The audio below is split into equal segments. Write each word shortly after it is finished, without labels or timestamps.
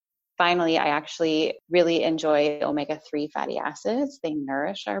finally, I actually really enjoy omega-3 fatty acids. They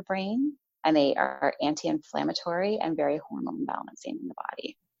nourish our brain and they are anti-inflammatory and very hormone balancing in the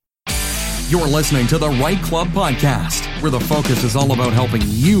body. You're listening to the Right Club podcast, where the focus is all about helping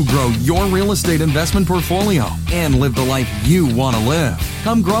you grow your real estate investment portfolio and live the life you want to live.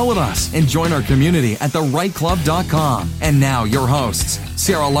 Come grow with us and join our community at therightclub.com. And now your hosts,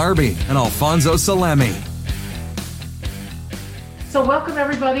 Sarah Larbi and Alfonso Salemi. So welcome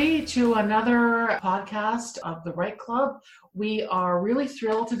everybody to another podcast of The Right Club. We are really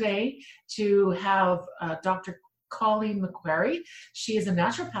thrilled today to have Dr. Colleen McQuarrie. She is a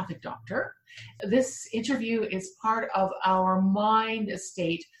naturopathic doctor. This interview is part of our Mind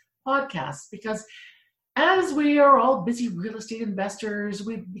Estate podcast because as we are all busy real estate investors,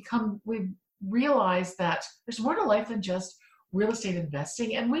 we've realized that there's more to life than just real estate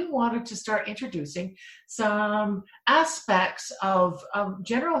investing, and we wanted to start introducing some aspects of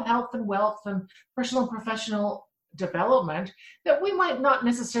general health and wealth and personal and professional development that we might not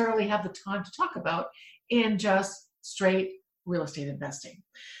necessarily have the time to talk about in just straight real estate investing.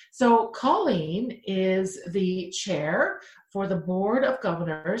 So Colleen is the chair for the Board of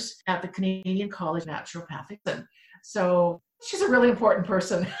Governors at the Canadian College of Naturopathics. So she's a really important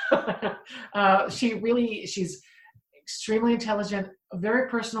person. She's extremely intelligent, very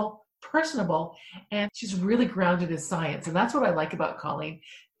personable, and she's really grounded in science. And that's what I like about Colleen.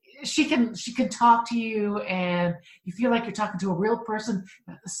 She can talk to you and you feel like you're talking to a real person.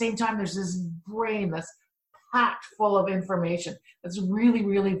 At the same time, there's this brain that's packed full of information that's really,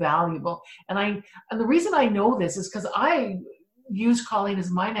 really valuable. And the reason I know this is because I use Colleen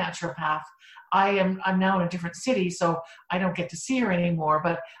as my naturopath. I'm now in a different city, so I don't get to see her anymore,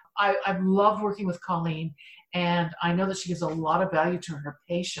 but I've loved working with Colleen, and I know that she gives a lot of value to her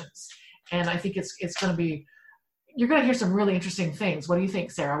patients. And I think it's going to be, you're going to hear some really interesting things. What do you think,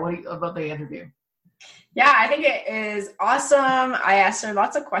 Sarah? About the interview? Yeah, I think it is awesome. I asked her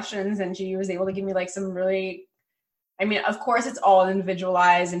lots of questions and she was able to give me some really, of course it's all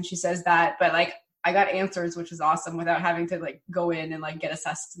individualized and she says that, but I got answers, which is awesome without having to go in and get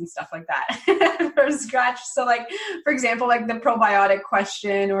assessed and stuff like that from scratch. So for example, the probiotic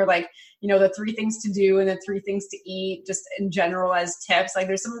question or the 3 things to do and the 3 things to eat just in general as tips.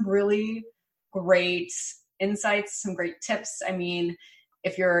 There's some really great insights, some great tips.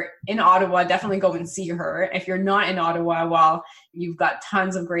 If you're in Ottawa, definitely go and see her. If you're not in Ottawa, well, you've got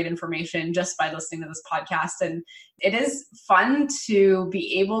tons of great information just by listening to this podcast. And it is fun to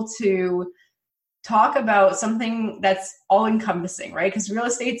be able to talk about something that's all encompassing, right? Because real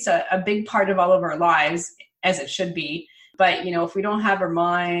estate's a big part of all of our lives, as it should be. But, if we don't have our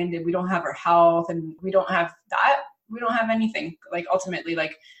mind and we don't have our health and we don't have that, we don't have anything. Ultimately,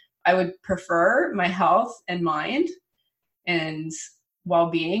 I would prefer my health and mind and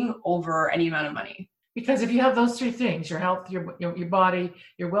well-being over any amount of money. Because if you have those 3 things, your health, your body,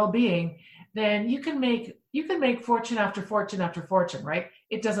 your well-being, then you can make fortune after fortune after fortune, right?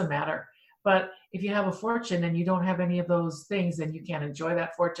 It doesn't matter. But if you have a fortune and you don't have any of those things, then you can't enjoy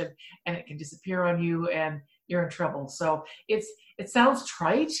that fortune and it can disappear on you and you're in trouble. So it sounds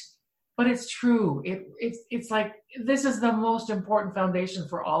trite, but it's true. It's this is the most important foundation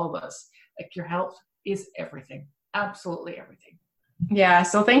for all of us. Your health is everything, absolutely everything. Yeah.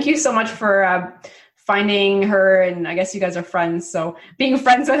 So thank you so much for finding her. And I guess you guys are friends. So being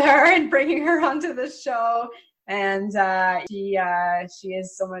friends with her and bringing her onto the show. And she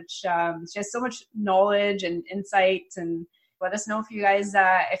has so much knowledge and insight. And let us know if you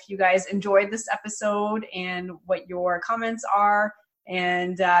guys enjoyed this episode and what your comments are.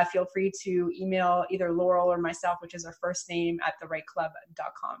 And feel free to email either Laurel or myself, which is our first name, at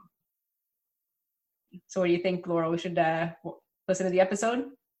therightclub.com. So what do you think, Laurel? We should listen to the episode?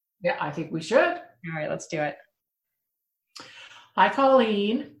 Yeah, I think we should. All right, let's do it. Hi,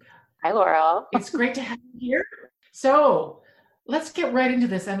 Colleen. Hi, Laurel. It's great to have you here. So let's get right into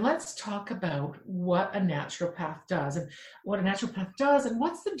this and let's talk about what a naturopath does and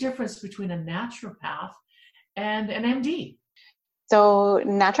what's the difference between a naturopath and an MD. So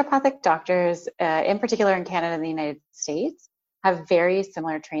naturopathic doctors, in particular in Canada and the United States, have very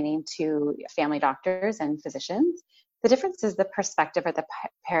similar training to family doctors and physicians. The difference is the perspective or the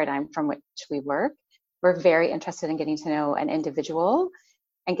paradigm from which we work. We're very interested in getting to know an individual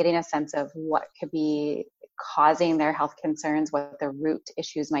and getting a sense of what could be causing their health concerns, what the root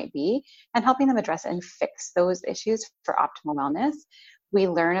issues might be, and helping them address and fix those issues for optimal wellness. We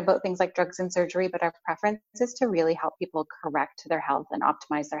learn about things like drugs and surgery, but our preference is to really help people correct their health and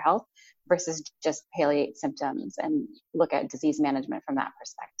optimize their health versus just palliate symptoms and look at disease management from that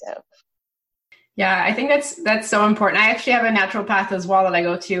perspective. Yeah, I think that's so important. I actually have a naturopath as well that I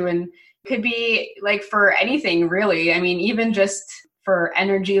go to, and it could be like for anything really. I mean, even just for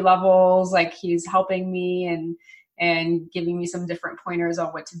energy levels, like he's helping me and giving me some different pointers on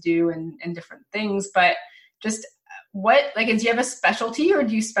what to do and different things. But just what, like, do you have a specialty, or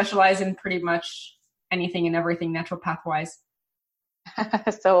do you specialize in pretty much anything and everything naturopath wise?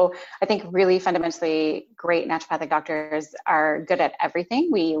 So I think really fundamentally great naturopathic doctors are good at everything.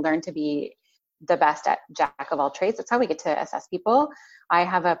 We learn to be the best at jack of all trades. That's how we get to assess people. I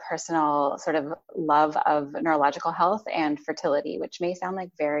have a personal sort of love of neurological health and fertility, which may sound like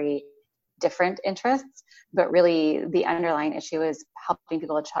very different interests, but really the underlying issue is helping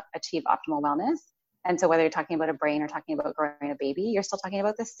people achieve optimal wellness. And so whether you're talking about a brain or talking about growing a baby, you're still talking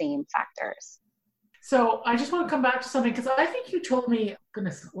about the same factors. So I just want to come back to something, because I think you told me,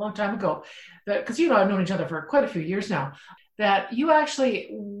 goodness, a long time ago, that, because you know I've known each other for quite a few years now, that you actually,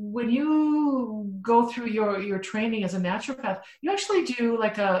 when you go through your training as a naturopath, you actually do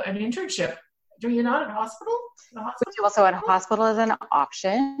like an internship. Do you not at hospital? We do also at hospital as an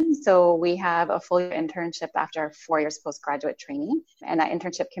option. So we have a full year internship after 4 years postgraduate training. And that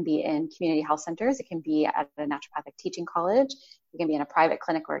internship can be in community health centers. It can be at a naturopathic teaching college. It can be in a private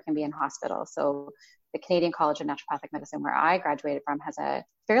clinic, or it can be in hospital. So the Canadian College of Naturopathic Medicine, where I graduated from, has a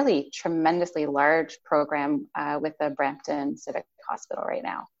fairly tremendously large program with the Brampton Civic Hospital right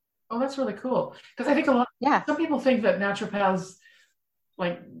now. Oh, that's really cool. Because I think some people think that naturopaths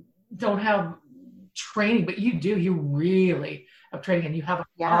like don't have training, but you do. You really have training, and you have a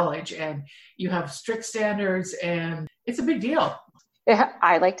college, and you have strict standards, and it's a big deal. Yeah,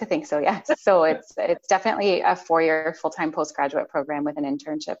 I like to think so, yes. So it's definitely a 4-year full-time postgraduate program with an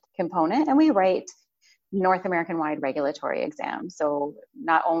internship component, and we write North American-wide regulatory exams. So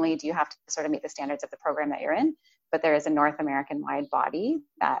not only do you have to sort of meet the standards of the program that you're in, but there is a North American-wide body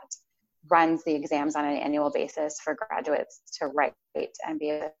that runs the exams on an annual basis for graduates to write and be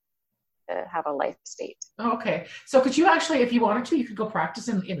able to have a life state. Oh, okay. So could you actually, if you wanted to, you could go practice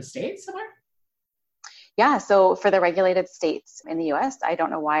in the States somewhere? Yeah. So for the regulated states in the US, I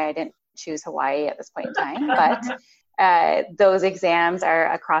don't know why I didn't choose Hawaii at this point in time, but those exams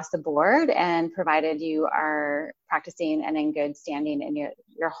are across the board, and provided you are practicing and in good standing in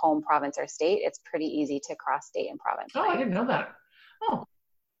your home province or state, it's pretty easy to cross state and province. Oh, I didn't know that. Oh,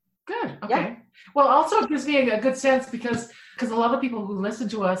 good. Okay. Yeah. Well, also it gives me a good sense because a lot of people who listen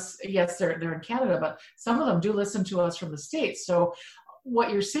to us, yes, they're in Canada, but some of them do listen to us from the States. So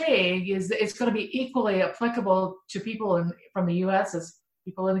what you're saying is that it's going to be equally applicable to people from the US as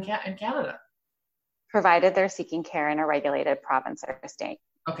people in Canada. Provided they're seeking care in a regulated province or state.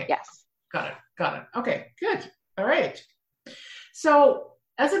 Okay. Yes. Got it. Okay, good. All right. So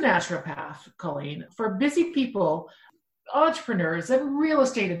as a naturopath, Colleen, for busy people, entrepreneurs and real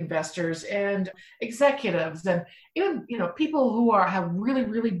estate investors and executives, and even people who have really,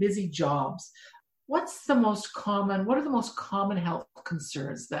 really busy jobs, what are the most common health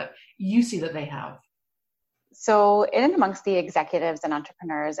concerns that you see that they have? So in and amongst the executives and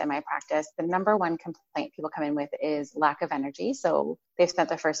entrepreneurs in my practice, the number one complaint people come in with is lack of energy. So they've spent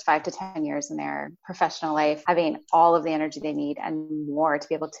the first 5 to 10 years in their professional life having all of the energy they need and more to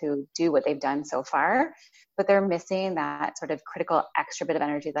be able to do what they've done so far, but they're missing that sort of critical extra bit of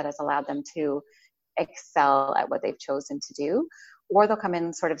energy that has allowed them to excel at what they've chosen to do. Or they'll come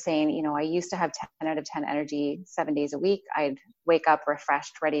in sort of saying, I used to have 10 out of 10 energy 7 days a week. I'd wake up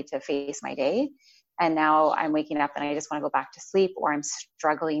refreshed, ready to face my day. And now I'm waking up and I just want to go back to sleep, or I'm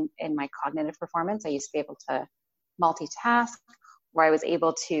struggling in my cognitive performance. I used to be able to multitask, where I was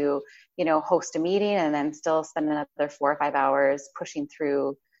able to, host a meeting and then still spend another 4 or 5 hours pushing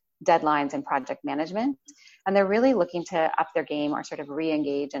through deadlines and project management. And they're really looking to up their game or sort of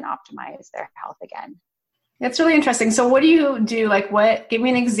re-engage and optimize their health again. That's really interesting. So what do you do? Give me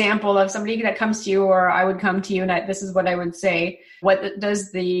an example of somebody that comes to you, or I would come to you and this is what I would say. What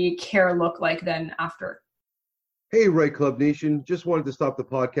does the care look like then after? Hey, Right Club Nation. Just wanted to stop the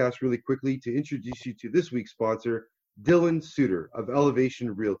podcast really quickly to introduce you to this week's sponsor, Dylan Suter of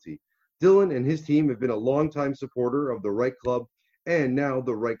Elevation Realty. Dylan and his team have been a longtime supporter of the Right Club and now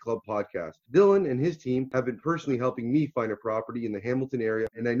the Right Club podcast. Dylan and his team have been personally helping me find a property in the Hamilton area,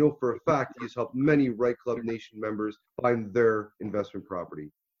 and I know for a fact he has helped many Right Club Nation members find their investment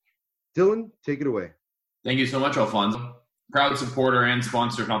property. Dylan, take it away. Thank you so much, Alfonso. Proud supporter and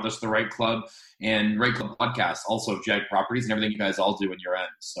sponsor of not just the Right Club and Right Club podcast, also Jag Properties and everything you guys all do in your end.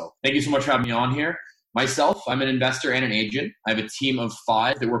 So thank you so much for having me on here. Myself, I'm an investor and an agent. I have a team of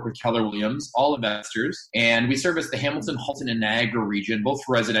 5 that work with Keller Williams, all investors, and we service the Hamilton, Halton, and Niagara region, both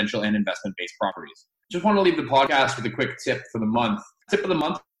for residential and investment-based properties. Just want to leave the podcast with a quick tip for the month. Tip of the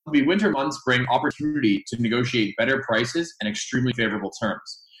month The winter months bring opportunity to negotiate better prices and extremely favorable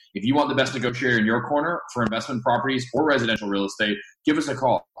terms. If you want the best negotiator in your corner for investment properties or residential real estate, give us a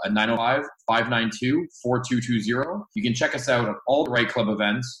call at 905-592-4220. You can check us out at all the Right Club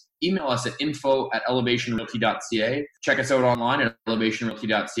events. Email us at info@elevationrealty.ca. Check us out online at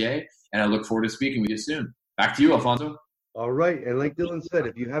elevationrealty.ca. And I look forward to speaking with you soon. Back to you, Alfonso. All right. And like Dylan said,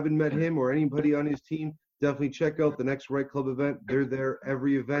 if you haven't met him or anybody on his team, definitely check out the next Right Club event. They're there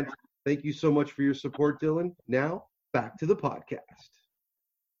every event. Thank you so much for your support, Dylan. Now, back to the podcast.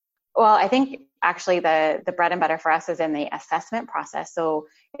 Well, I think actually the bread and butter for us is in the assessment process. So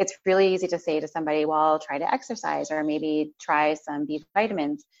it's really easy to say to somebody, well, try to exercise or maybe try some B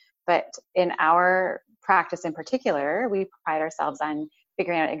vitamins. But in our practice in particular, we pride ourselves on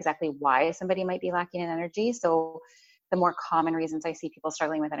figuring out exactly why somebody might be lacking in energy. So the more common reasons I see people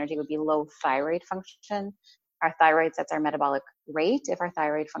struggling with energy would be low thyroid function. Our thyroid sets our metabolic rate. If our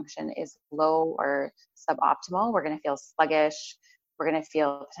thyroid function is low or suboptimal, we're going to feel sluggish. We're going to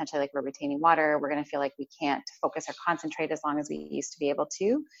feel potentially like we're retaining water. We're going to feel like we can't focus or concentrate as long as we used to be able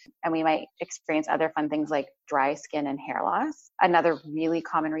to. And we might experience other fun things like dry skin and hair loss. Another really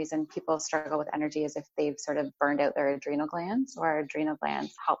common reason people struggle with energy is if they've sort of burned out their adrenal glands, or our adrenal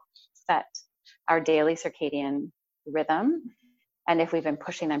glands help set our daily circadian rhythm. And if we've been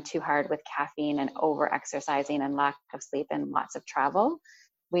pushing them too hard with caffeine and over exercising and lack of sleep and lots of travel,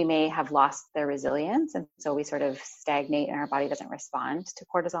 we may have lost their resilience. And so we sort of stagnate and our body doesn't respond to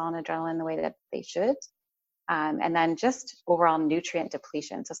cortisol and adrenaline the way that they should. And then just overall nutrient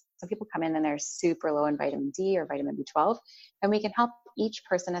depletion. So some people come in and they're super low in vitamin D or vitamin B12, and we can help each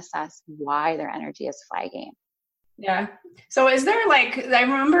person assess why their energy is flagging. Yeah. So is there I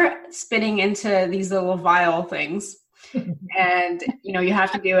remember spitting into these little vial things. And, you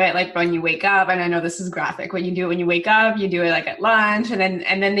have to do it like when you wake up. And I know this is graphic. When you do it when you wake up, you do it like at lunch. And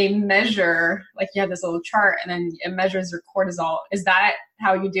then they measure, like you have this little chart and then it measures your cortisol. Is that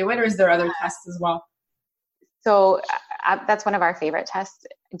how you do it? Or is there other tests as well? So that's one of our favorite tests.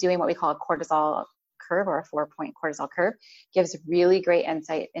 Doing what we call a cortisol curve, or a 4-point cortisol curve, gives really great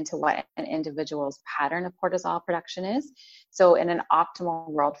insight into what an individual's pattern of cortisol production is. So in an optimal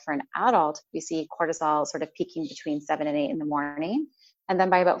world for an adult, we see cortisol sort of peaking between 7 and 8 in the morning. And then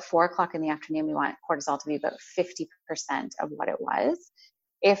by about 4 o'clock in the afternoon, we want cortisol to be about 50% of what it was.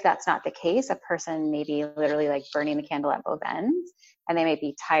 If that's not the case, a person may be literally like burning the candle at both ends, and they may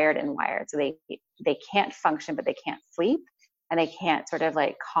be tired and wired. So they can't function, but they can't sleep. And they can't sort of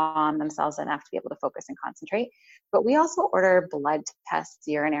like calm themselves enough to be able to focus and concentrate. But we also order blood tests,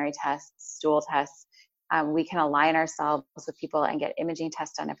 urinary tests, stool tests. We can align ourselves with people and get imaging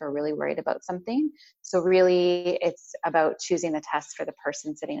tests done if we're really worried about something. So really, it's about choosing the test for the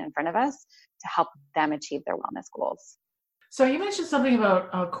person sitting in front of us to help them achieve their wellness goals. So you mentioned something about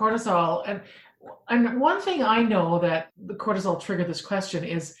cortisol. And one thing I know that the cortisol triggered this question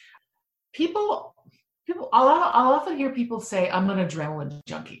is people, I'll often hear people say, I'm an adrenaline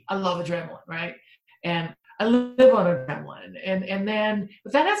junkie. I love adrenaline, right? And I live on adrenaline. And then,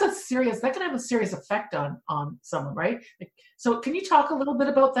 but that can have a serious effect on someone, right? So can you talk a little bit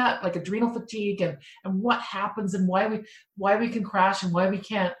about that, like adrenal fatigue and what happens and why we can crash and why we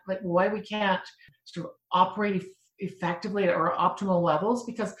can't sort of operate effectively at our optimal levels?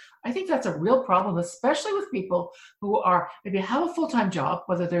 Because I think that's a real problem, especially with people who are maybe have a full-time job,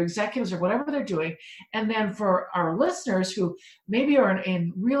 whether they're executives or whatever they're doing. And then for our listeners who maybe are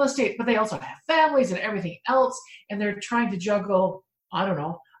in real estate, but they also have families and everything else, and they're trying to juggle,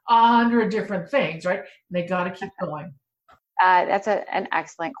 100 different things, right? And they got to keep going. That's an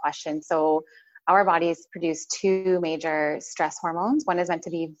excellent question. So our bodies produce 2 major stress hormones. One is meant to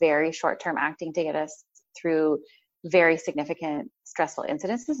be very short-term acting to get us through very significant stressful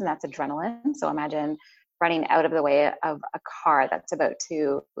incidences, and that's adrenaline. So imagine running out of the way of a car that's about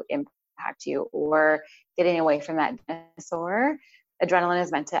to impact you, or getting away from that dinosaur. Adrenaline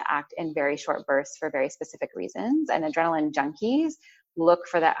is meant to act in very short bursts for very specific reasons, and adrenaline junkies look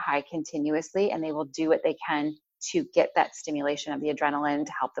for that high continuously, and they will do what they can to get that stimulation of the adrenaline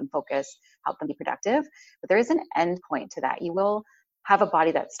to help them focus, help them be productive. But there is an end point to that. You will have a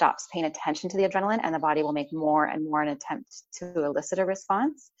body that stops paying attention to the adrenaline, and the body will make more and more an attempt to elicit a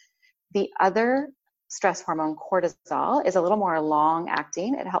response. The other stress hormone, cortisol, is a little more long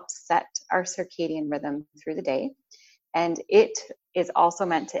acting. It helps set our circadian rhythm through the day. And it is also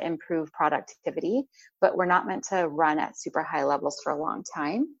meant to improve productivity, but we're not meant to run at super high levels for a long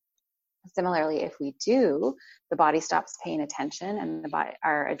time. Similarly, if we do, the body stops paying attention, and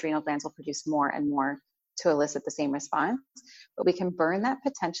our adrenal glands will produce more and more to elicit the same response. But we can burn that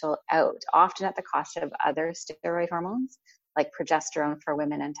potential out, often at the cost of other steroid hormones like progesterone for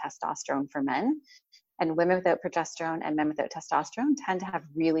women and testosterone for men. And women without progesterone and men without testosterone tend to have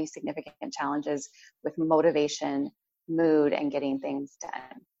really significant challenges with motivation, mood, and getting things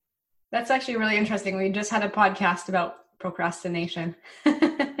done. That's actually really interesting. We just had a podcast about procrastination.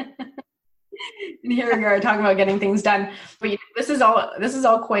 And here we are talking about getting things done. But this is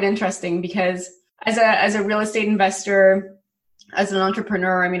all quite interesting, because as a real estate investor, as an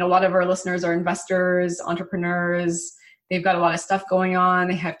entrepreneur, I mean, a lot of our listeners are investors, entrepreneurs. They've got a lot of stuff going on.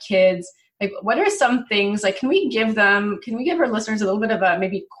 They have kids. Like, what are some things, like, can we give our listeners a little bit of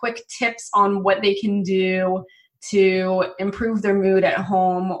maybe quick tips on what they can do to improve their mood at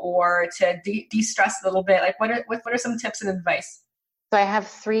home, or to de-stress a little bit? Like, what are some tips and advice? So I have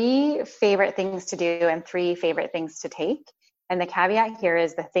 3 favorite things to do and 3 favorite things to take. And the caveat here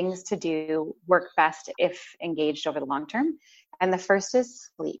is the things to do work best if engaged over the long term. And the first is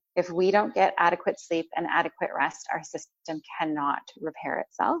sleep. If we don't get adequate sleep and adequate rest, our system cannot repair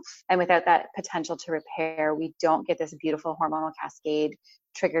itself. And without that potential to repair, we don't get this beautiful hormonal cascade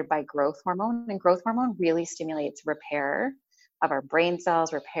triggered by growth hormone. And growth hormone really stimulates repair of our brain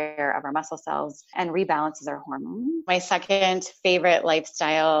cells, repair of our muscle cells, and rebalances our hormones. My second favorite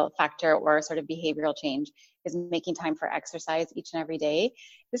lifestyle factor, or sort of behavioral change, is making time for exercise each and every day.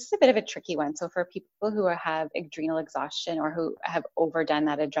 This is a bit of a tricky one. So for people who have adrenal exhaustion or who have overdone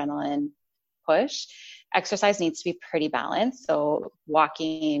that adrenaline push, exercise needs to be pretty balanced. So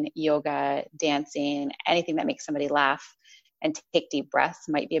walking, yoga, dancing, anything that makes somebody laugh and take deep breaths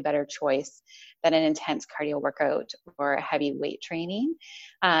might be a better choice than an intense cardio workout or heavy weight training.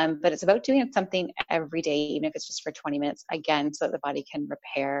 But it's about doing something every day, even if it's just for 20 minutes, again, so that the body can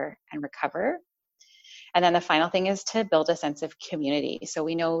repair and recover. And then the final thing is to build a sense of community. So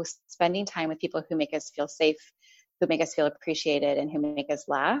we know spending time with people who make us feel safe, who make us feel appreciated, and who make us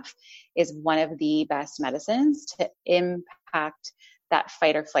laugh is one of the best medicines to impact that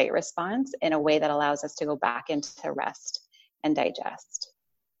fight or flight response in a way that allows us to go back into rest and digest.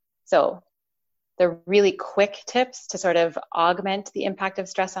 So the really quick tips to sort of augment the impact of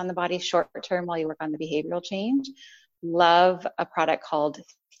stress on the body short term while you work on the behavioral change. Love a product called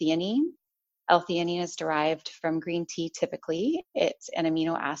theanine. L-theanine is derived from green tea typically. It's an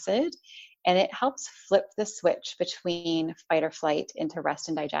amino acid, and it helps flip the switch between fight or flight into rest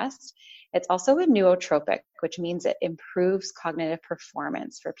and digest. It's also a nootropic, which means it improves cognitive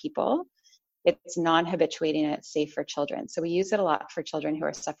performance for people. It's non-habituating and it's safe for children. So we use it a lot for children who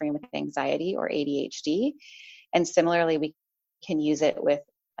are suffering with anxiety or ADHD. And similarly, we can use it with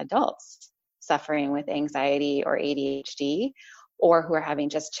adults suffering with anxiety or ADHD, or who are having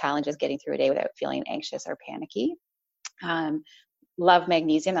just challenges getting through a day without feeling anxious or panicky. Love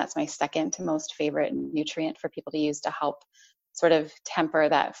magnesium. That's my second to most favorite nutrient for people to use to help sort of temper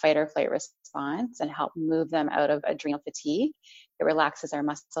that fight or flight response and help move them out of adrenal fatigue. It relaxes our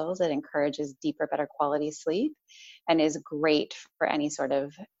muscles. It encourages deeper, better quality sleep, and is great for any sort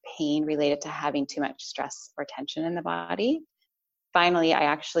of pain related to having too much stress or tension in the body. Finally, I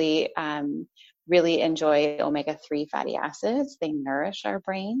actually really enjoy omega-3 fatty acids. They nourish our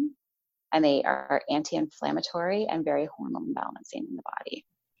brain, and they are anti-inflammatory and very hormone balancing in the body.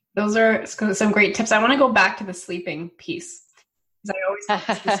 Those are some great tips. I want to go back to the sleeping piece, because I always have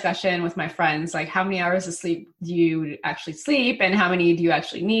this discussion with my friends, like, how many hours of sleep do you actually sleep, and how many do you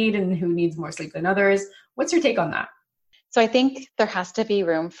actually need, and who needs more sleep than others? What's your take on that? So I think there has to be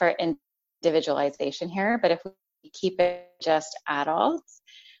room for individualization here, but if we keep it just adults,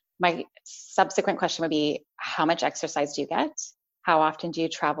 my subsequent question would be, how much exercise do you get? How often do you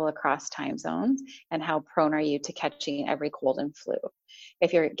travel across time zones? And how prone are you to catching every cold and flu?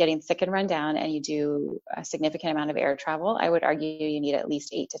 If you're getting sick and run down and you do a significant amount of air travel, I would argue you need at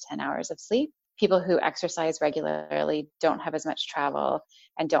least 8 to 10 hours of sleep. People who exercise regularly, don't have as much travel,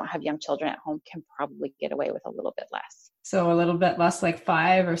 and don't have young children at home can probably get away with a little bit less. So a little bit less, like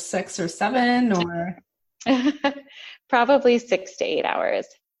 5 or 6 or 7, or? Probably 6 to 8 hours.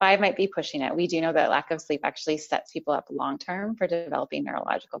 5 might be pushing it. We do know that lack of sleep actually sets people up long-term for developing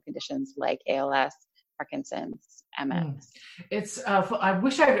neurological conditions like ALS, Parkinson's, MS. I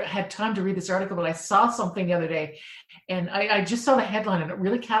wish I had time to read this article, but I saw something the other day, and I just saw the headline, and it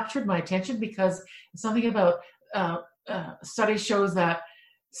really captured my attention, because something about study shows that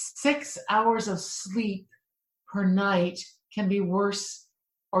 6 hours of sleep per night can be worse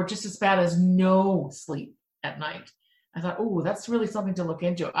or just as bad as no sleep at night. I thought, oh, that's really something to look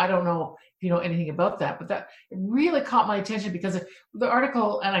into. I don't know if you know anything about that, but that really caught my attention, because the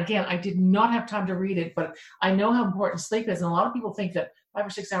article, and again, I did not have time to read it, but I know how important sleep is, and a lot of people think that 5 or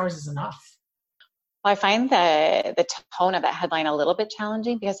 6 hours is enough. Well, I find the tone of that headline a little bit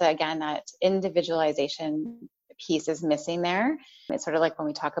challenging, because again, that individualization piece is missing there. It's sort of like when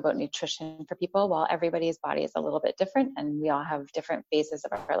we talk about nutrition for people, while everybody's body is a little bit different and we all have different phases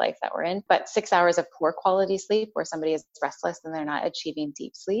of our life that we're in. But 6 hours of poor quality sleep where somebody is restless and they're not achieving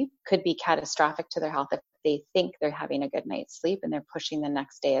deep sleep could be catastrophic to their health if they think they're having a good night's sleep and they're pushing the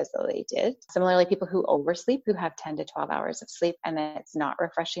next day as though they did. Similarly, people who oversleep, who have 10 to 12 hours of sleep and it's not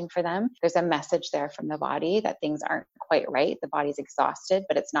refreshing for them, there's a message there from the body that things aren't quite right. The body's exhausted,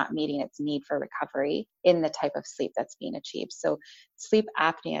 but it's not meeting its need for recovery in the type of sleep that's being achieved. So sleep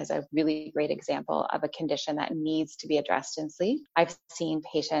apnea is a really great example of a condition that needs to be addressed in sleep. I've seen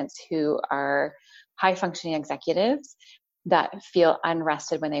patients who are high functioning executives that feel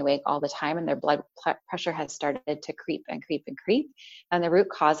unrested when they wake all the time and their blood pressure has started to creep and creep and creep. And the root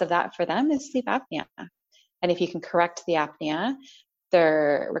cause of that for them is sleep apnea. And if you can correct the apnea,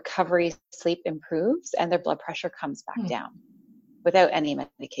 their recovery sleep improves and their blood pressure comes back down without any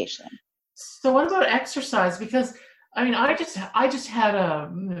medication. So what about exercise? Because I mean, I just had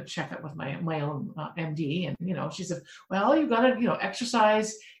a checkup with my own MD, and she said, well, you got to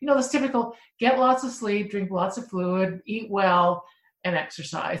exercise. This typical: get lots of sleep, drink lots of fluid, eat well, and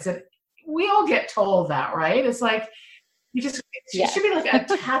exercise. And we all get told that, right? It's like it should be like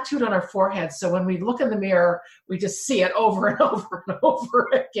a tattooed on our forehead. So when we look in the mirror, we just see it over and over and over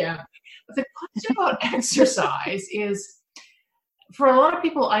again. But the question about exercise is, for a lot of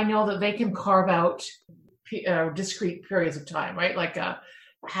people, I know that they can carve out discrete periods of time, right? Like a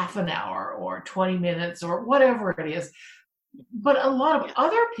half an hour or 20 minutes or whatever it is. But a lot of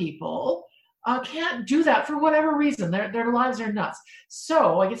other people can't do that for whatever reason. Their lives are nuts.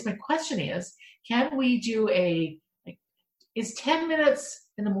 So I guess my question is, can we do is 10 minutes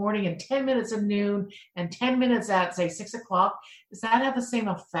in the morning and 10 minutes at noon and 10 minutes at, say, 6 o'clock, does that have the same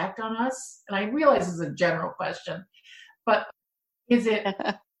effect on us? And I realize it's a general question, but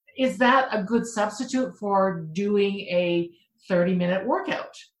is that a good substitute for doing a 30-minute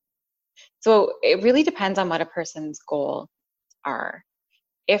workout? So it really depends on what a person's goals are.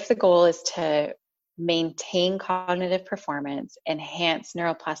 If the goal is to maintain cognitive performance, enhance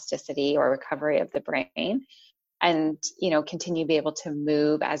neuroplasticity or recovery of the brain, and continue to be able to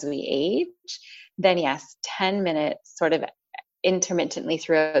move as we age, then yes, 10 minutes sort of intermittently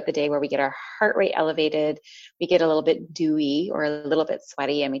throughout the day where we get our heart rate elevated, we get a little bit dewy or a little bit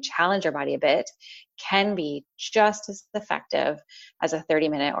sweaty, and we challenge our body a bit, can be just as effective as a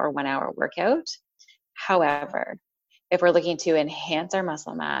 30-minute or 1 hour workout. However, if we're looking to enhance our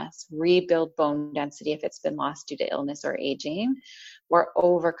muscle mass, rebuild bone density if it's been lost due to illness or aging, or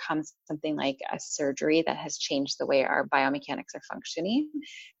overcome something like a surgery that has changed the way our biomechanics are functioning,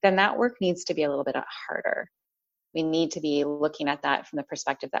 then that work needs to be a little bit harder. We need to be looking at that from the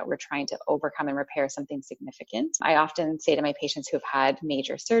perspective that we're trying to overcome and repair something significant. I often say to my patients who have had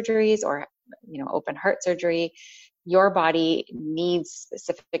major surgeries or, open heart surgery, your body needs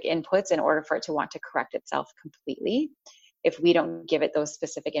specific inputs in order for it to want to correct itself completely. If we don't give it those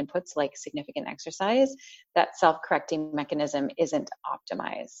specific inputs, like significant exercise, that self-correcting mechanism isn't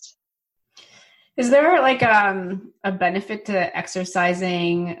optimized. Is there a benefit to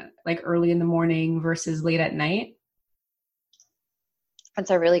exercising early in the morning versus late at night? That's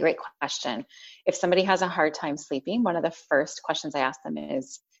a really great question. If somebody has a hard time sleeping, one of the first questions I ask them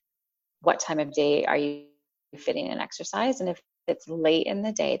is, what time of day are you fitting in exercise? And if it's late in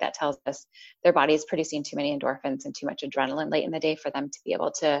the day, that tells us their body is producing too many endorphins and too much adrenaline late in the day for them to be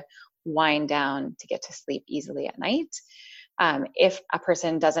able to wind down to get to sleep easily at night. If a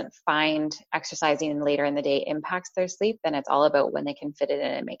person doesn't find exercising later in the day impacts their sleep, then it's all about when they can fit it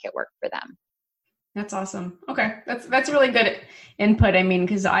in and make it work for them. That's awesome. Okay. That's really good input. I mean,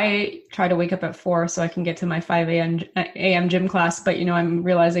 because I try to wake up at 4 so I can get to my 5 a.m. gym class, but I'm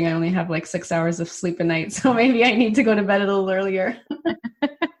realizing I only have 6 hours of sleep a night. So maybe I need to go to bed a little earlier.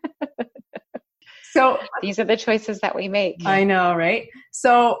 So these are the choices that we make. I know, right?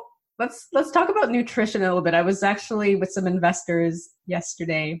 So let's talk about nutrition a little bit. I was actually with some investors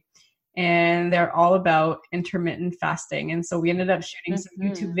yesterday, and they're all about intermittent fasting. And so we ended up shooting some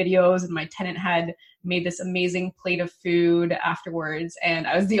YouTube videos, and my tenant had made this amazing plate of food afterwards. And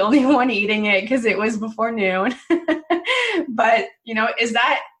I was the only one eating it because it was before noon. But,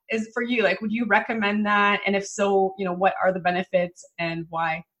 is for you, would you recommend that? And if so, what are the benefits and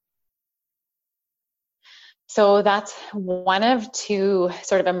why? So that's one of two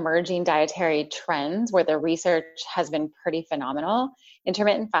sort of emerging dietary trends where the research has been pretty phenomenal.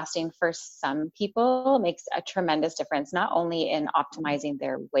 Intermittent fasting for some people makes a tremendous difference, not only in optimizing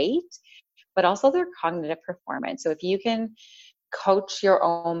their weight, but also their cognitive performance. So if you can coach your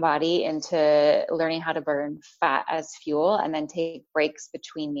own body into learning how to burn fat as fuel and then take breaks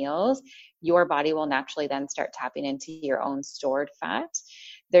between meals, your body will naturally then start tapping into your own stored fat.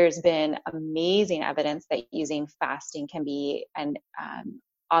 There's been amazing evidence that using fasting can be an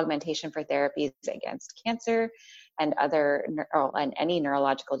augmentation for therapies against cancer and and any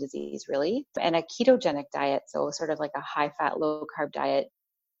neurological disease, really. And a ketogenic diet, so sort of like a high fat, low carb diet,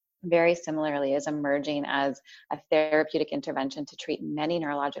 very similarly is emerging as a therapeutic intervention to treat many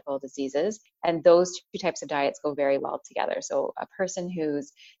neurological diseases. And those two types of diets go very well together. So a person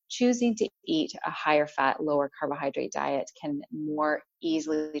who's choosing to eat a higher fat, lower carbohydrate diet can more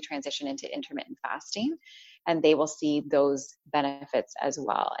easily transition into intermittent fasting, and they will see those benefits as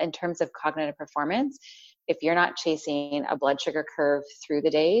well. In terms of cognitive performance, if you're not chasing a blood sugar curve through the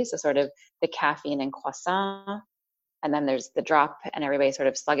day, so sort of the caffeine and croissant, and then there's the drop and everybody's sort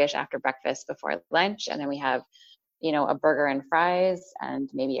of sluggish after breakfast before lunch. And then we have, a burger and fries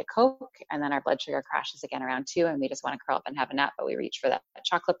and maybe a Coke. And then our blood sugar crashes again around 2 and we just want to curl up and have a nap, but we reach for that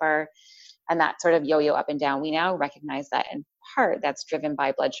chocolate bar. And that sort of yo-yo up and down. We now recognize that in part that's driven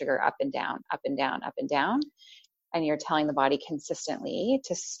by blood sugar up and down, up and down, up and down. And you're telling the body consistently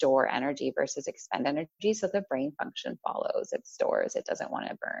to store energy versus expend energy. So the brain function follows, it stores, it doesn't want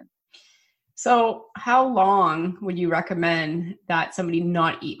to burn. So how long would you recommend that somebody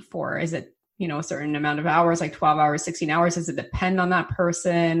not eat for? Is it, a certain amount of hours, like 12 hours, 16 hours? Does it depend on that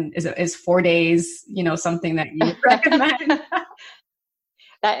person? Is 4 days, something that you recommend?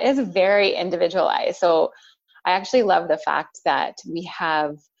 That is very individualized. So I actually love the fact that we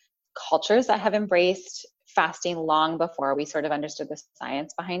have cultures that have embraced fasting long before we sort of understood the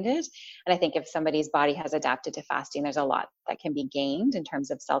science behind it. And I think if somebody's body has adapted to fasting, there's a lot that can be gained in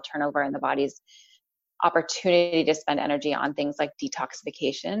terms of cell turnover and the body's opportunity to spend energy on things like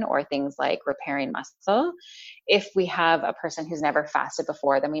detoxification or things like repairing muscle. If we have a person who's never fasted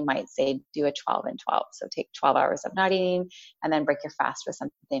before, then we might say do a 12 and 12. So take 12 hours of not eating and then break your fast with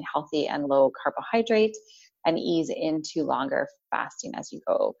something healthy and low carbohydrate and ease into longer fasting as you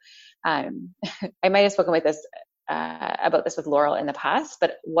go. I might have spoken about this with Laurel in the past,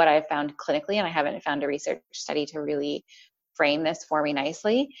 but what I've found clinically, and I haven't found a research study to really frame this for me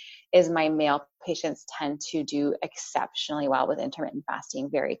nicely, is my male patients tend to do exceptionally well with intermittent fasting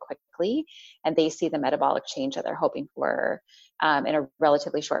very quickly, and they see the metabolic change that they're hoping for in a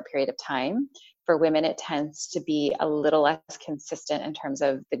relatively short period of time. For women, it tends to be a little less consistent in terms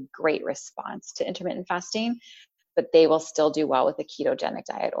of the great response to intermittent fasting, but they will still do well with a ketogenic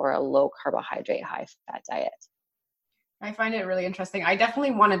diet or a low carbohydrate, high fat diet. I find it really interesting. I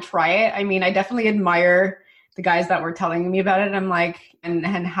definitely want to try it. I mean, I definitely admire the guys that were telling me about it. I'm like, and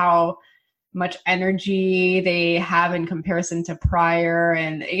how much energy they have in comparison to prior.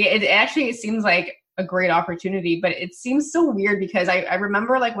 And it actually seems like a great opportunity, but it seems so weird because I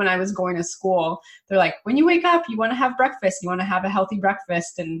remember like when I was going to school, they're like, when you wake up, you want to have breakfast, you want to have a healthy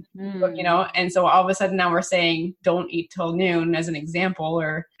breakfast. And, and so all of a sudden now we're saying, don't eat till noon as an example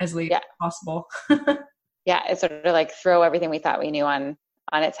or as late as possible. Yeah. It's sort of like throw everything we thought we knew on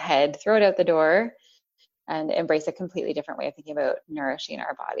its head, throw it out the door and embrace a completely different way of thinking about nourishing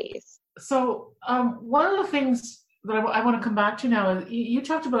our bodies. So one of the things that I want to come back to now is you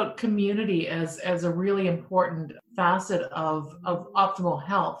talked about community as a really important facet of optimal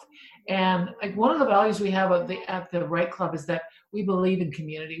health. And like one of the values we have at the Right Club is that we believe in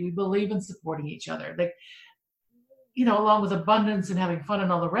community. We believe in supporting each other. Like, along with abundance and having fun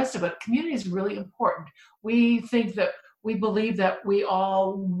and all the rest of it, community is really important. We believe that we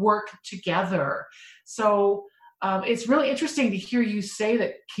all work together. So it's really interesting to hear you say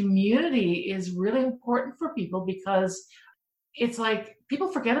that community is really important for people because it's like people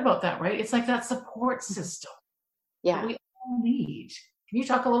forget about that, right? It's like that support system that we all need. Can you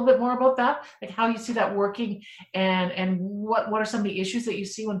talk a little bit more about that? Like how you see that working and what are some of the issues that you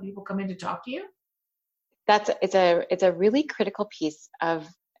see when people come in to talk to you? It's a really critical piece of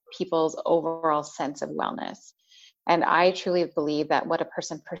people's overall sense of wellness. And I truly believe that what a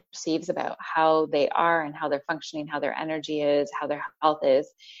person perceives about how they are and how they're functioning, how their energy is, how their health is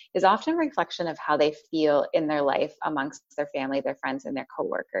often a reflection of how they feel in their life amongst their family, their friends, and their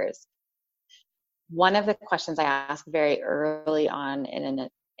coworkers. One of the questions I ask very early on in an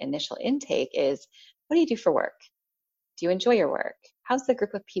initial intake is, what do you do for work? Do you enjoy your work? How's the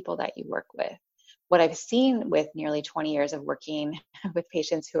group of people that you work with? What I've seen with nearly 20 years of working with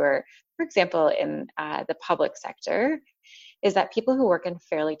patients who are, for example, in the public sector, is that people who work in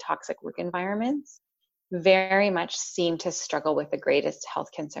fairly toxic work environments very much seem to struggle with the greatest health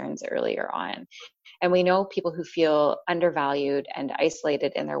concerns earlier on. And we know people who feel undervalued and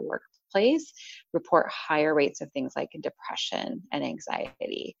isolated in their workplace report higher rates of things like depression and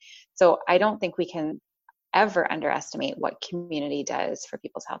anxiety. So I don't think we can ever underestimate what community does for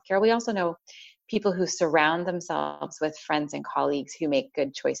people's healthcare. We also know people who surround themselves with friends and colleagues who make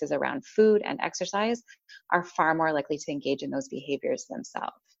good choices around food and exercise are far more likely to engage in those behaviors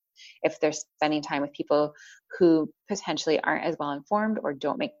themselves. If they're spending time with people who potentially aren't as well informed or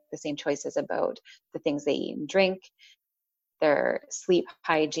don't make the same choices about the things they eat and drink, their sleep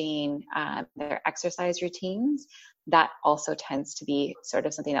hygiene, their exercise routines, that also tends to be sort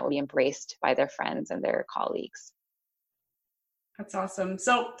of something that will be embraced by their friends and their colleagues. That's awesome.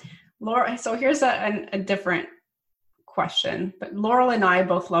 So Laura, so here's a different question, but Laurel and I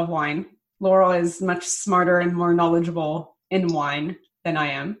both love wine. Laurel is much smarter and more knowledgeable in wine than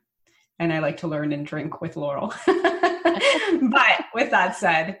I am. And I like to learn and drink with Laurel. But with that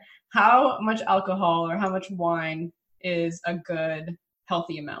said, how much alcohol or how much wine is a good,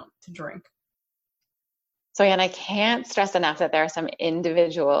 healthy amount to drink? So again, I can't stress enough that there are some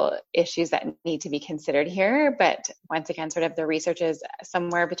individual issues that need to be considered here. But once again, sort of the research is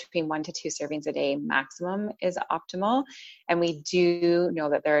somewhere between 1 to 2 servings a day maximum is optimal. And we do know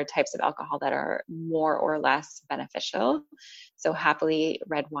that there are types of alcohol that are more or less beneficial. So happily,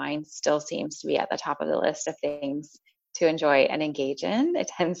 red wine still seems to be at the top of the list of things to enjoy and engage in. It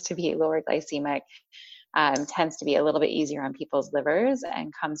tends to be lower glycemic, tends to be a little bit easier on people's livers,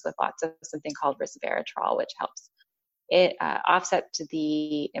 and comes with lots of something called resveratrol, which helps it offset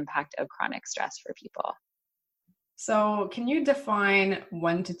the impact of chronic stress for people. So can you define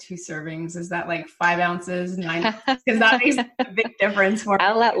 1 to 2 servings? Is that like 5 ounces, 9? Because that makes a big difference.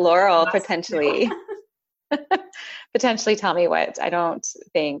 I'll let Laurel potentially tell me what. I don't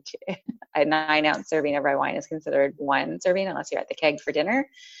think a 9-ounce serving of red wine is considered 1 serving unless you're at the keg for dinner.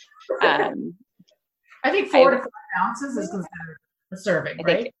 I think 4 to 5 ounces is considered a serving,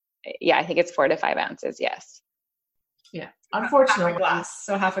 right? I think it's 4 to 5 ounces. Yes. Yeah. Unfortunately,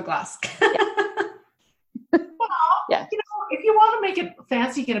 half a glass. Well, yeah. If you want to make it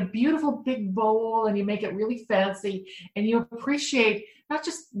fancy, get a beautiful big bowl and you make it really fancy and you appreciate not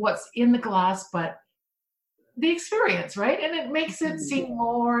just what's in the glass, but the experience, right? And it makes it seem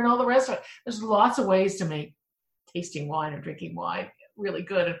more and all the rest of it. There's lots of ways to make tasting wine or drinking wine really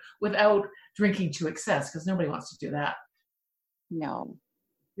good and without drinking to excess, because nobody wants to do that. No.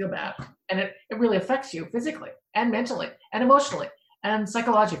 Feel bad. And it really affects you physically and mentally and emotionally and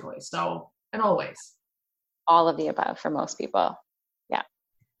psychologically. So, and always. All of the above for most people. Yeah.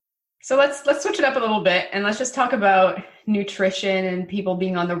 So let's switch it up a little bit and let's just talk about nutrition and people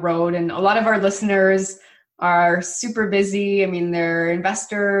being on the road. And a lot of our listeners are super busy. I mean, they're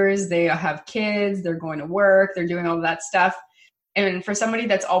investors, they have kids, they're going to work, they're doing all of that stuff. And for somebody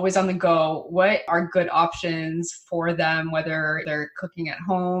that's always on the go, what are good options for them, whether they're cooking at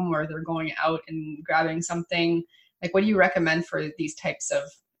home or they're going out and grabbing something? Like, what do you recommend for these types of,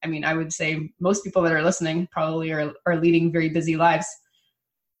 I mean, I would say most people that are listening probably are leading very busy lives.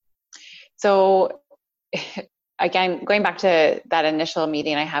 So again, going back to that initial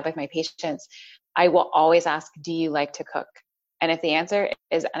meeting I have with my patients, I will always ask, do you like to cook? And if the answer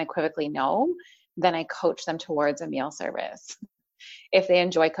is unequivocally no, then I coach them towards a meal service. If they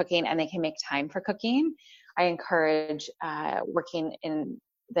enjoy cooking and they can make time for cooking, I encourage working in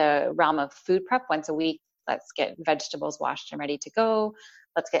the realm of food prep once a week. Let's get vegetables washed and ready to go.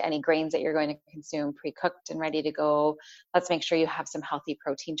 Let's get any grains that you're going to consume pre-cooked and ready to go. Let's make sure you have some healthy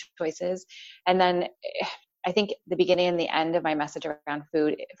protein choices. And then I think the beginning and the end of my message around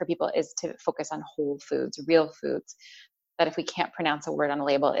food for people is to focus on whole foods, real foods, that if we can't pronounce a word on a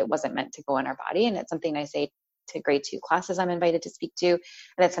label, it wasn't meant to go in our body. And it's something I say to grade 2 classes I'm invited to speak to. And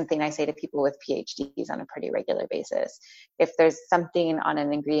it's something I say to people with PhDs on a pretty regular basis. If there's something on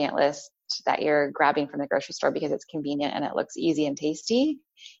an ingredient list that you're grabbing from the grocery store because it's convenient and it looks easy and tasty,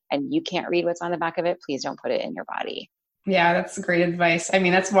 and you can't read what's on the back of it, please don't put it in your body. Yeah, that's great advice. I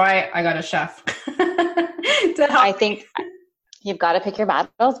mean, that's why I got a chef. I think you've got to pick your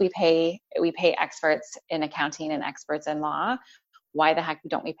battles. We pay experts in accounting and experts in law. Why the heck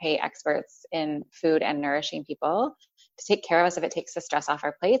don't we pay experts in food and nourishing people to take care of us if it takes the stress off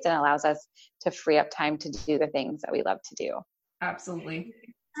our plates and allows us to free up time to do the things that we love to do? Absolutely.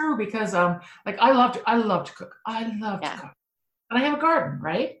 True, because like I love to cook. I love to cook. And I have a garden,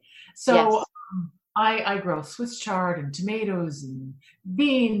 right? So yes. I grow Swiss chard and tomatoes and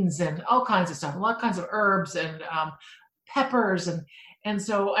beans and all kinds of stuff, a lot of kinds of herbs and peppers. And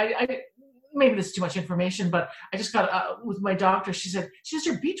so I maybe this is too much information, but I just got with my doctor. She said,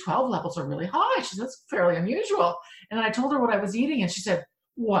 your B12 levels are really high. She said, that's fairly unusual. And I told her what I was eating. And she said,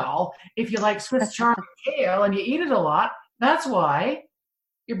 well, if you like Swiss chard and kale and you eat it a lot, that's why.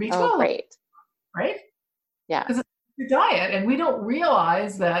 your B12. Oh, great. Right? Yeah. Because it's your diet. And we don't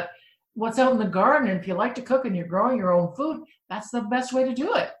realize that what's out in the garden, and if you like to cook and you're growing your own food, that's the best way to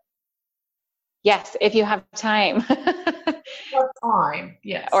do it. Yes, if you have time. Time,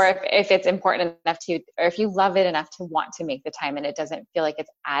 yes. Or if it's important enough to, or if you love it enough to want to make the time and it doesn't feel like it's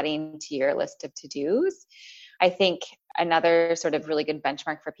adding to your list of to-dos. I think another sort of really good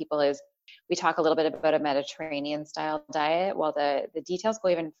benchmark for people is we talk a little bit about a Mediterranean style diet. Well, the details go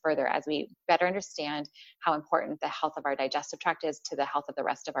even further as we better understand how important the health of our digestive tract is to the health of the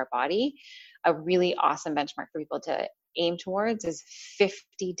rest of our body. A really awesome benchmark for people to aim towards is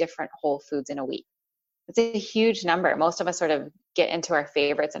 50 different whole foods in a week. It's a huge number. Most of us sort of get into our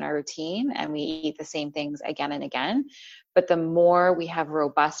favorites and our routine and we eat the same things again and again. But the more we have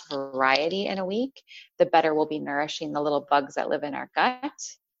robust variety in a week, the better we'll be nourishing the little bugs that live in our gut,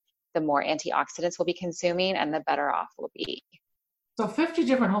 the more antioxidants we'll be consuming, and the better off we'll be. So 50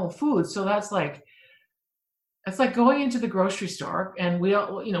 different whole foods. So that's like, it's like going into the grocery store, and we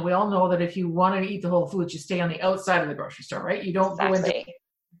all know that if you want to eat the whole foods, you stay on the outside of the grocery store, right? You don't go into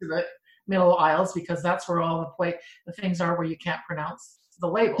the middle aisles because that's where all the things are where you can't pronounce the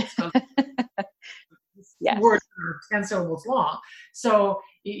labels. Yes. Words are 10 syllables long. So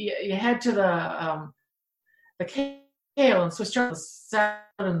you head to the kale and Swiss chard, the salad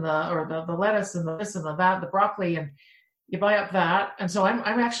and the lettuce and the this and the that, the broccoli, and you buy up that. And so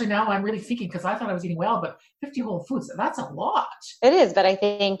I'm actually now I'm really thinking, because I thought I was eating well, but 50 whole foods, that's a lot. It is, but I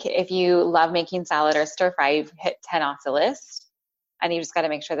think if you love making salad or stir fry, you've hit 10 off the list. And you just got to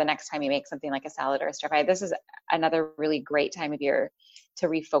make sure the next time you make something like a salad or a stir fry, this is another really great time of year to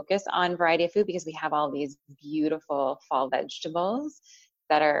refocus on variety of food, because we have all these beautiful fall vegetables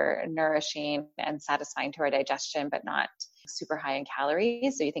that are nourishing and satisfying to our digestion, but not super high in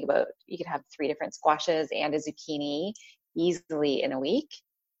calories. So you think about, you could have 3 different squashes and a zucchini easily in a week.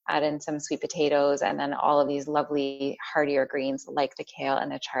 Add in some sweet potatoes, and then all of these lovely heartier greens like the kale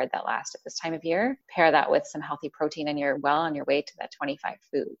and the chard that last at this time of year. Pair that with some healthy protein, and you're well on your way to that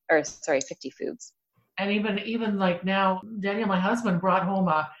 50 foods. And even like now, Daniel, my husband, brought home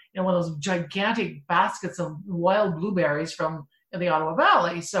one of those gigantic baskets of wild blueberries from the Ottawa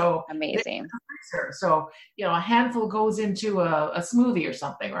Valley. So amazing. So a handful goes into a smoothie or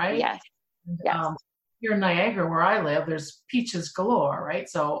something, right? Yes. Yes. Here in Niagara, where I live, there's peaches galore, right?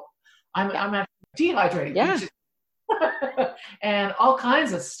 So I'm actually dehydrated peaches and all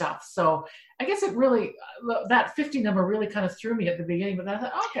kinds of stuff. So I guess it really, that 50 number really kind of threw me at the beginning, but then I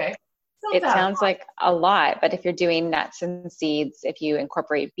thought, okay. It sounds like a lot, but if you're doing nuts and seeds, if you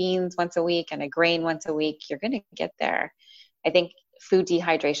incorporate beans once a week and a grain once a week, you're going to get there. I think food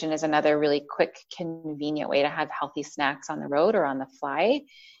dehydration is another really quick, convenient way to have healthy snacks on the road or on the fly.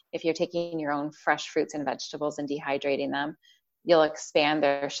 If you're taking your own fresh fruits and vegetables and dehydrating them, you'll expand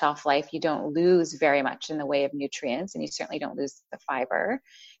their shelf life. You don't lose very much in the way of nutrients, and you certainly don't lose the fiber,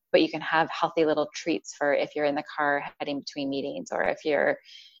 but you can have healthy little treats for if you're in the car heading between meetings, or if you're,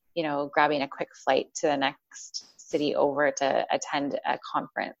 grabbing a quick flight to the next city over to attend a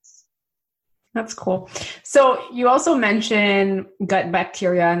conference. That's cool. So you also mentioned gut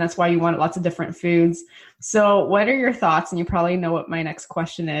bacteria, and that's why you want lots of different foods. So what are your thoughts, and you probably know what my next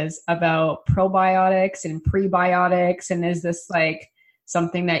question is, about probiotics and prebiotics? And is this like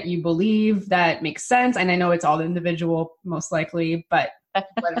something that you believe that makes sense? And I know it's all individual, most likely, but what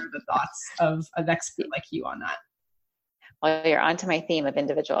are the thoughts of an expert like you on that? Well, you're onto my theme of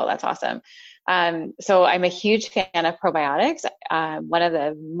individual. That's awesome. So I'm a huge fan of probiotics. One of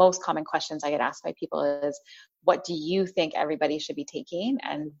the most common questions I get asked by people is, what do you think everybody should be taking?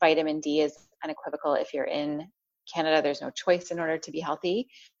 And vitamin D is unequivocal. If you're in Canada, there's no choice in order to be healthy.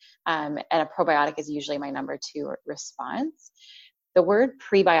 And a probiotic is usually my number 2 response. The word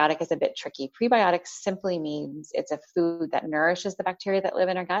prebiotic is a bit tricky. Prebiotic simply means it's a food that nourishes the bacteria that live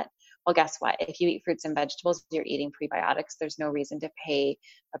in our gut. Well, guess what? If you eat fruits and vegetables, you're eating prebiotics. There's no reason to pay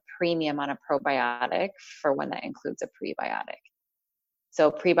a premium on a probiotic for one that includes a prebiotic. So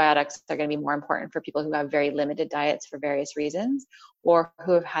prebiotics are going to be more important for people who have very limited diets for various reasons, or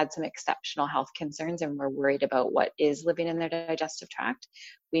who have had some exceptional health concerns and we're worried about what is living in their digestive tract.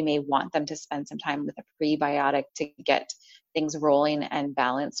 We may want them to spend some time with a prebiotic to get things rolling and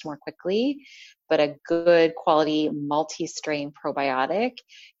balanced more quickly. But a good quality multi-strain probiotic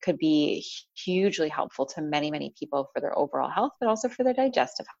could be hugely helpful to many, many people for their overall health, but also for their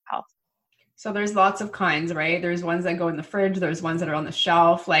digestive health. So there's lots of kinds, right? There's ones that go in the fridge. There's ones that are on the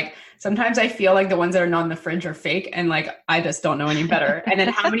shelf. Like sometimes I feel like the ones that are not in the fridge are fake, and like I just don't know any better. And then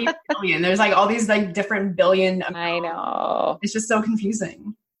how many billion? There's like all these like different billion. I know. It's just so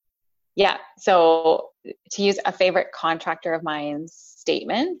confusing. Yeah. So to use a favorite contractor of mine's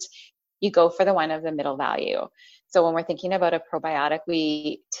statement, you go for the one of the middle value. So when we're thinking about a probiotic,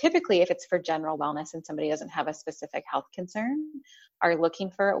 we typically, if it's for general wellness and somebody doesn't have a specific health concern, are looking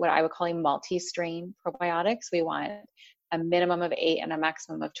for what I would call a multi-strain probiotics. We want a minimum of 8 and a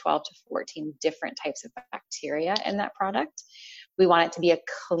maximum of 12 to 14 different types of bacteria in that product. We want it to be a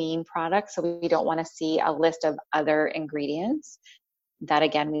clean product, so we don't want to see a list of other ingredients that,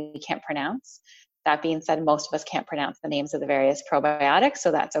 again, we can't pronounce. That being said, most of us can't pronounce the names of the various probiotics,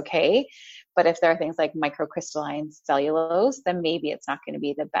 so that's okay. But if there are things like microcrystalline cellulose, then maybe it's not going to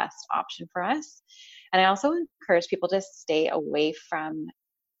be the best option for us. And I also encourage people to stay away from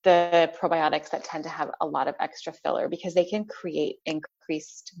the probiotics that tend to have a lot of extra filler, because they can create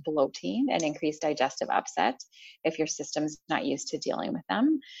increased bloating and increased digestive upset if your system's not used to dealing with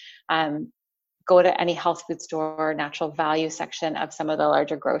them. Go to any health food store, natural value section of some of the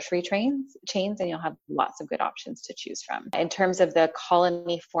larger grocery chains, and you'll have lots of good options to choose from. In terms of the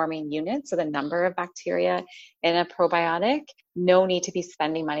colony forming units, so the number of bacteria in a probiotic, no need to be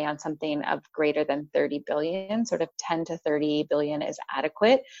spending money on something of greater than 30 billion. Sort of 10 to 30 billion is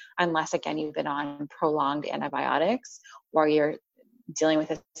adequate, unless, again, you've been on prolonged antibiotics or you're dealing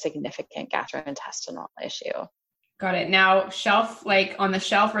with a significant gastrointestinal issue. Got it. Now, shelf, like on the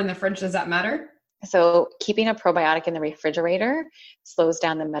shelf or in the fridge, does that matter? So keeping a probiotic in the refrigerator slows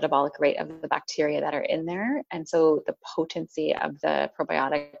down the metabolic rate of the bacteria that are in there. And so the potency of the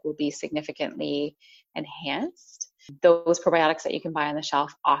probiotic will be significantly enhanced. Those probiotics that you can buy on the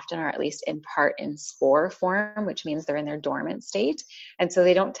shelf often are at least in part in spore form, which means they're in their dormant state. And so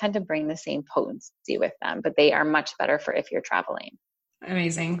they don't tend to bring the same potency with them, but they are much better for if you're traveling.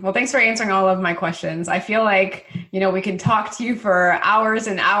 Amazing. Well, thanks for answering all of my questions. I feel like, we can talk to you for hours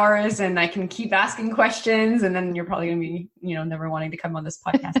and hours, and I can keep asking questions, and then you're probably going to be, never wanting to come on this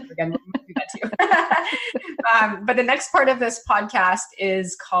podcast again. We'll do that too. But the next part of this podcast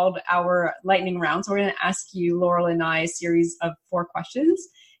is called our lightning round. So we're going to ask you, Laurel and I, a series of 4 questions,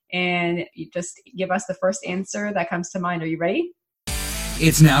 and you just give us the first answer that comes to mind. Are you ready?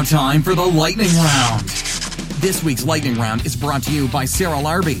 It's now time for the lightning round. This week's lightning round is brought to you by Sarah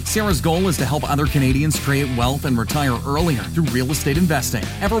Larbi. Sarah's goal is to help other Canadians create wealth and retire earlier through real estate investing.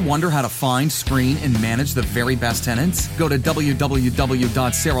 Ever wonder how to find, screen, and manage the very best tenants? Go to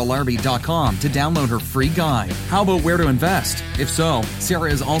www.sarahlarbi.com to download her free guide. How about where to invest? If so,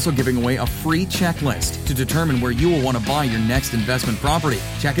 Sarah is also giving away a free checklist to determine where you will want to buy your next investment property.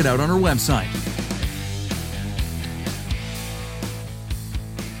 Check it out on her website.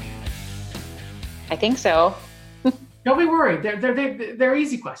 I think so. Don't be worried. They're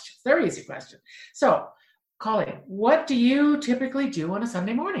easy questions. They're easy questions. So, Colleen, what do you typically do on a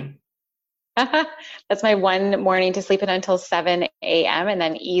Sunday morning? That's my one morning to sleep in until 7 a.m. and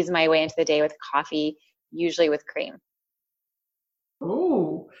then ease my way into the day with coffee, usually with cream.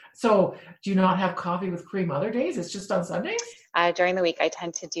 Oh, so do you not have coffee with cream other days? It's just on Sundays? During the week, I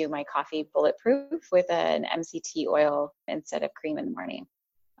tend to do my coffee bulletproof with an MCT oil instead of cream in the morning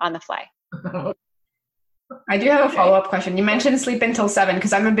on the fly. I do have a follow-up question. You mentioned sleep until 7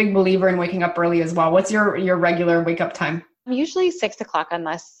 because I'm a big believer in waking up early as well. What's your regular wake-up time? Usually 6 o'clock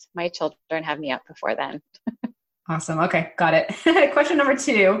unless my children have me up before then. Awesome. Okay, got it. Question number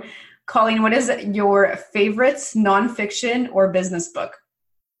 2. Colleen, what is your favorite nonfiction or business book?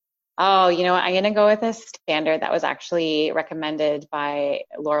 Oh, I'm going to go with a standard that was actually recommended by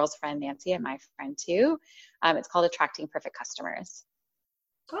Laurel's friend Nancy and my friend too. It's called Attracting Perfect Customers.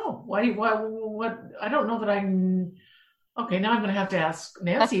 Oh, what? I don't know that okay, now I'm going to have to ask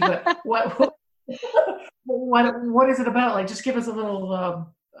Nancy, but what is it about? Like, just give us a little.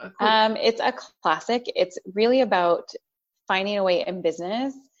 It's a classic. It's really about finding a way in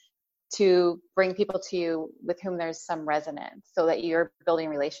business to bring people to you with whom there's some resonance so that you're building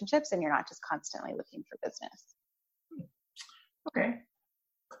relationships and you're not just constantly looking for business. Okay,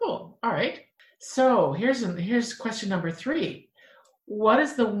 cool. All right. So here's question number 3. What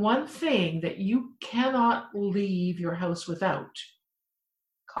is the one thing that you cannot leave your house without?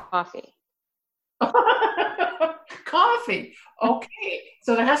 Coffee. Coffee. Okay.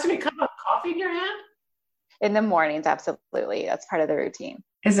 So there has to be a cup of coffee in your hand? In the mornings, absolutely. That's part of the routine.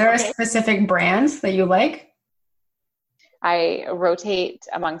 Is there a specific brand that you like? I rotate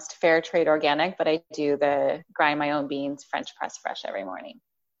amongst fair trade organic, but I do the grind my own beans, French press fresh every morning.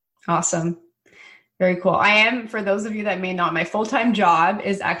 Awesome. Very cool. I am, for those of you that may not, my full-time job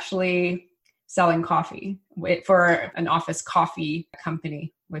is actually selling coffee for an office coffee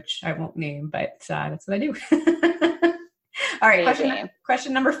company, which I won't name, but that's what I do. All right.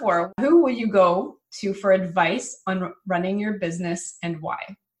 Question number 4. Who will you go to for advice on running your business and why?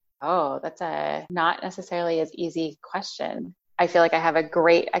 Oh, that's a not necessarily as easy question. I feel like I have a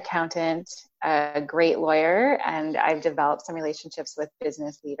great accountant, a great lawyer, and I've developed some relationships with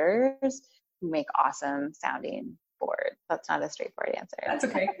business leaders who make awesome sounding boards. That's not a straightforward answer. That's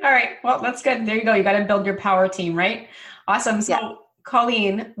okay. All right. Well, that's good. There you go. You got to build your power team, right? Awesome. So, yeah.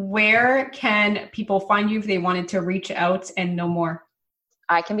 Colleen, where can people find you if they wanted to reach out and know more?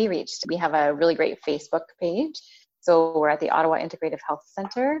 I can be reached. We have a really great Facebook page. So we're at the Ottawa Integrative Health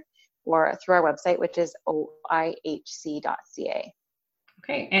Center, or through our website, which is oihc.ca.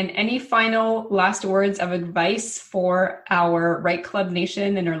 Okay. And any final last words of advice for our Right Club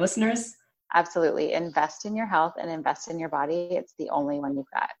Nation and our listeners? Absolutely. Invest in your health and invest in your body. It's the only one you've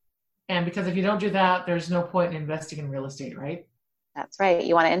got. And because if you don't do that, there's no point in investing in real estate, right? That's right.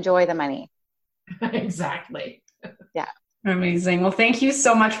 You want to enjoy the money. Exactly. Yeah. Amazing. Well, thank you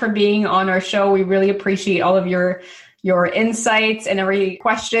so much for being on our show. We really appreciate all of your insights and every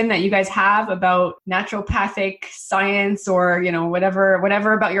question that you guys have about naturopathic science or,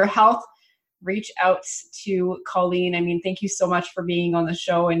 whatever about your health. Reach out to Colleen. I mean, thank you so much for being on the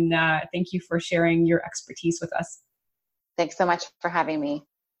show, and thank you for sharing your expertise with us. Thanks so much for having me.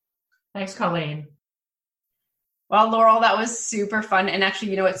 Thanks, Colleen. Well, Laurel, that was super fun. And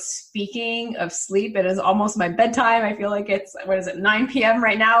actually, speaking of sleep, it is almost my bedtime. I feel like it's, 9 p.m.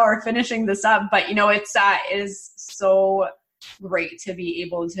 right now, or finishing this up. But, it is so great to be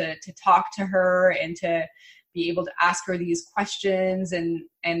able to talk to her and to be able to ask her these questions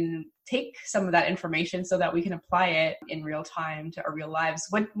and take some of that information so that we can apply it in real time to our real lives.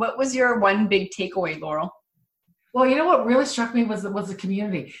 What was your one big takeaway, Laurel? Well, what really struck me was the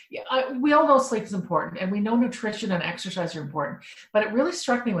community. We all know sleep is important, and we know nutrition and exercise are important. But it really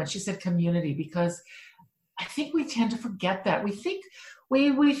struck me when she said community, because I think we tend to forget that. We think we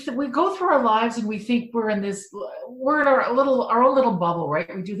go through our lives and we think we're in our own little bubble,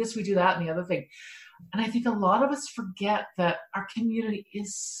 right? We do this, we do that, and the other thing. And I think a lot of us forget that our community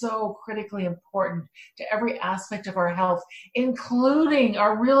is so critically important to every aspect of our health, including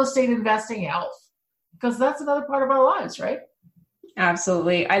our real estate investing health. Because that's another part of our lives, right?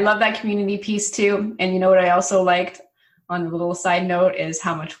 Absolutely. I love that community piece too. And what I also liked, on a little side note, is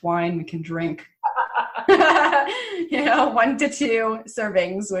how much wine we can drink. 1 to 2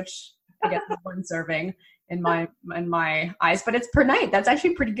 servings, which I guess is 1 serving in my eyes, but it's per night. That's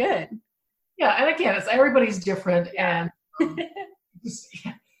actually pretty good. Yeah. And again, everybody's different. And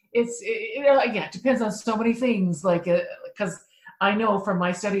it depends on so many things, because I know from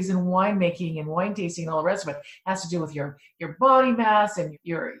my studies in winemaking and wine tasting and all the rest of it, has to do with your body mass and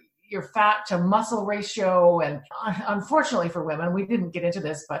your fat to muscle ratio. And unfortunately for women, we didn't get into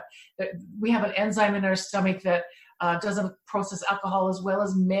this, but we have an enzyme in our stomach that doesn't process alcohol as well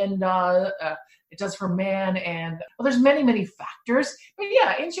as men do. It does for men. And there's many, many factors. But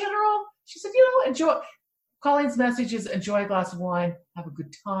yeah, in general, she said, enjoy. Colleen's message is enjoy a glass of wine, have a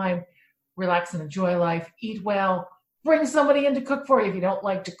good time, relax and enjoy life, eat well. Bring somebody in to cook for you if you don't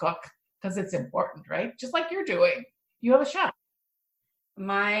like to cook, because it's important, right? Just like you're doing. You have a chef.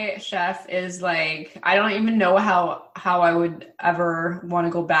 My chef is I don't even know how I would ever want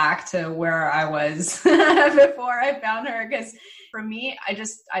to go back to where I was before I found her. Because for me, I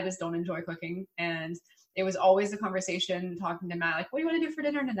just don't enjoy cooking. And it was always the conversation talking to Matt, what do you want to do for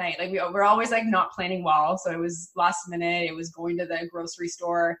dinner tonight? We're always not planning well. So it was last minute. It was going to the grocery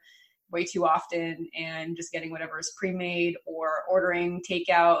store way too often and just getting whatever is pre-made or ordering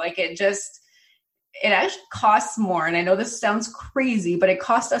takeout. It actually costs more. And I know this sounds crazy, but it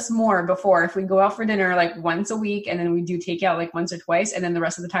cost us more before if we go out for dinner once a week and then we do takeout once or twice. And then the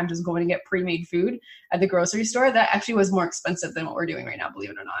rest of the time just going to get pre-made food at the grocery store. That actually was more expensive than what we're doing right now, believe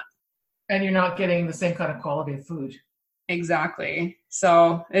it or not. And you're not getting the same kind of quality of food. Exactly.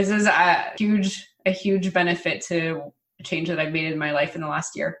 So this is a huge benefit to a change that I've made in my life in the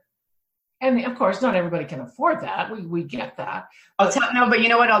last year. And of course, not everybody can afford that. We get that. But you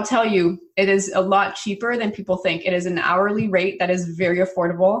know what? I'll tell you, it is a lot cheaper than people think. It is an hourly rate that is very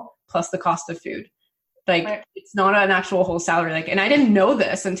affordable, plus the cost of food. Right. It's not an actual whole salary. And I didn't know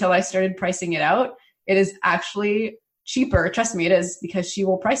this until I started pricing it out. It is actually cheaper. Trust me, it is, because she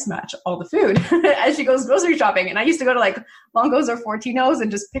will price match all the food as she goes grocery shopping. And I used to go to Longo's or Fortino's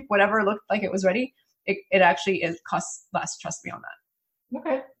and just pick whatever looked like it was ready. It actually costs less. Trust me on that.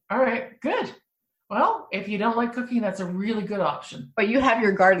 Okay. All right, good. Well, if you don't like cooking, that's a really good option. But you have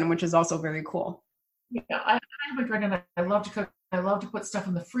your garden, which is also very cool. Yeah, I have a garden. I love to cook. I love to put stuff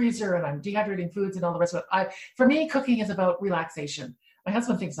in the freezer, and I'm dehydrating foods and all the rest of it. For me, cooking is about relaxation. My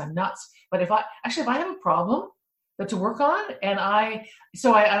husband thinks I'm nuts, but if I have a problem to work on, and I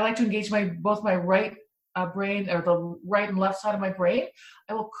like to engage both my right brain, or the right and left side of my brain,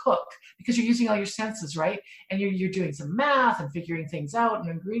 I will cook, because you're using all your senses, right? And you're doing some math and figuring things out and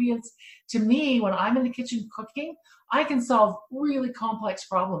ingredients. To me, when I'm in the kitchen cooking, I can solve really complex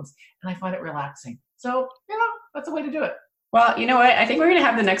problems, and I find it relaxing. So, that's a way to do it. Well, you know what? I think we're going to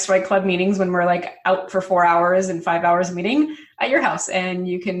have the next Right Club meetings when we're like out for 4 hours and 5 hours meeting at your house, and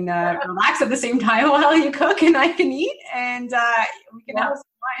you can relax at the same time while you cook, and I can eat, and we can have some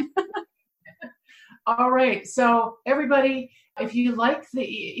wine. All right. So everybody, if you like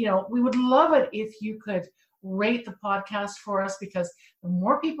we would love it if you could rate the podcast for us, because the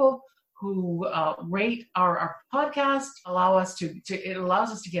more people who rate our podcast it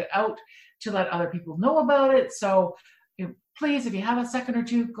allows us to get out to let other people know about it. So please, if you have a second or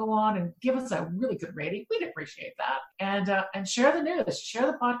two, go on and give us a really good rating. We'd appreciate that. And share the news, share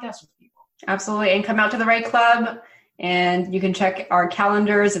the podcast with people. Absolutely. And come out to the Right Club, and you can check our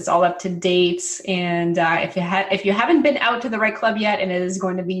calendars. It's all up to date. And if you haven't been out to the Right Club yet, and it is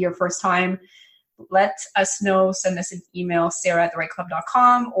going to be your first time, let us know. Send us an email,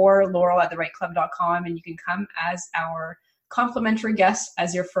 sarah@therightclub.com or laurel@therightclub.com, and you can come as our complimentary guest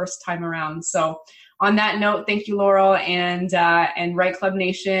as your first time around. So on that note, thank you, Laurel, and Right Club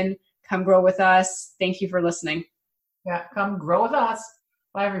Nation, come grow with us. Thank you for listening. Yeah, come grow with us.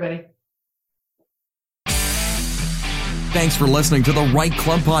 Bye, everybody. Thanks for listening to the Right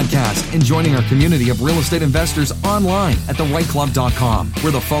Club podcast and joining our community of real estate investors online at therightclub.com,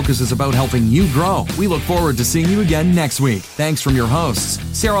 where the focus is about helping you grow. We look forward to seeing you again next week. Thanks from your hosts,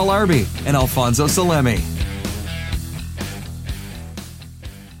 Sarah Larbi and Alfonso Salemi.